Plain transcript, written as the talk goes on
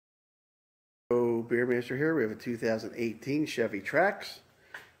Beermaster here. We have a 2018 Chevy Trax.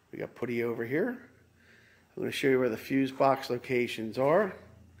 We got Putty over here. I'm going to show you where the fuse box locations are.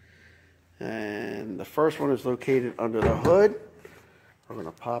 And the first one is located under the hood. We're going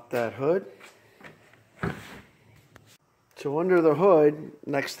to pop that hood. So under the hood,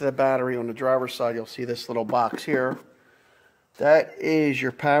 next to the battery on the driver's side, you'll see this little box here. That is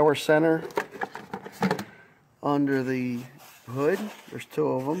your power center under the hood. There's two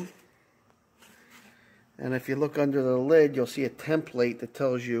of them. And if you look under the lid, you'll see a template that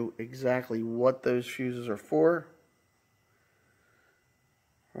tells you exactly what those fuses are for.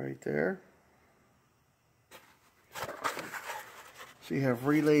 Right there. So you have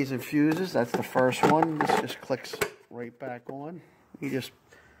relays and fuses. That's the first one. This just clicks right back on. You just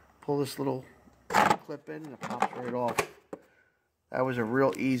pull this little clip in and it pops right off. That was a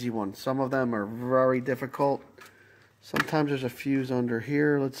real easy one. Some of them are very difficult. Sometimes there's a fuse under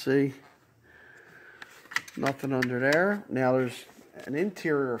here. Let's see. Nothing under there. Now there's an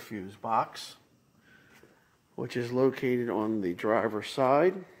interior fuse box, which is located on the driver's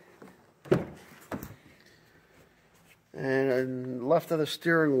side. And left of the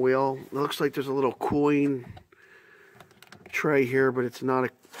steering wheel, it looks like there's a little cooling tray here, but it's not a,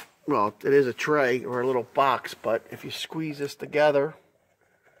 well, it is a tray or a little box, but if you squeeze this together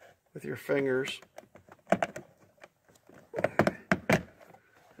with your fingers and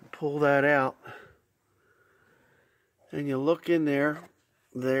pull that out, and you look in there,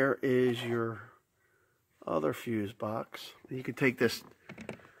 there is your other fuse box. You can take this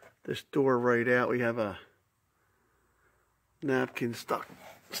door right out. We have a napkin stuck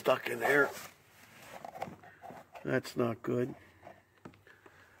in there. That's not good.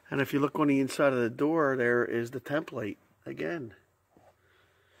 And if you look on the inside of the door, there is the template again.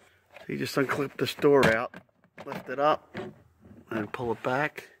 So you just unclip this door out, lift it up, and pull it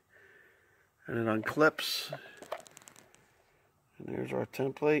back, and it unclips. And there's our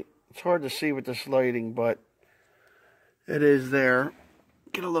template. It's hard to see with this lighting, but it is there.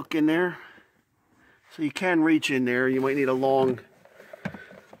 Get a look in there. So you can reach in there. You might need a long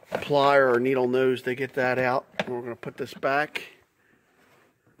plier or needle nose to get that out. And we're going to put this back.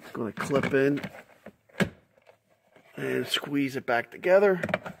 It's going to clip in and squeeze it back together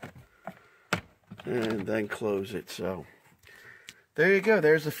and then close it. So there you go.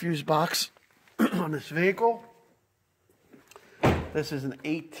 There's the fuse box on this vehicle. This is an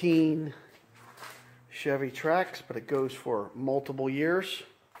 18 Chevy Trax, but it goes for multiple years.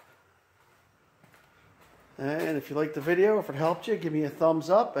 And if you liked the video, if it helped you, give me a thumbs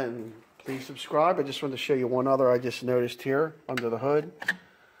up and please subscribe. I just wanted to show you one other I just noticed here under the hood.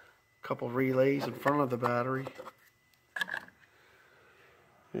 A couple relays in front of the battery.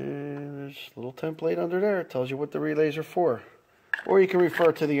 And there's a little template under there. It tells you what the relays are for. Or you can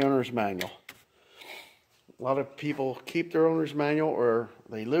refer to the owner's manual. A lot of people keep their owner's manual or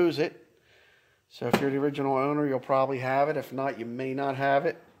they lose it. So if you're the original owner, you'll probably have it. If not, you may not have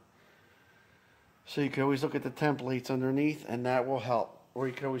it. So you can always look at the templates underneath and that will help. Or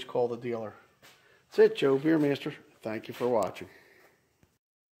you can always call the dealer. That's it, Joe Beermaster. Thank you for watching.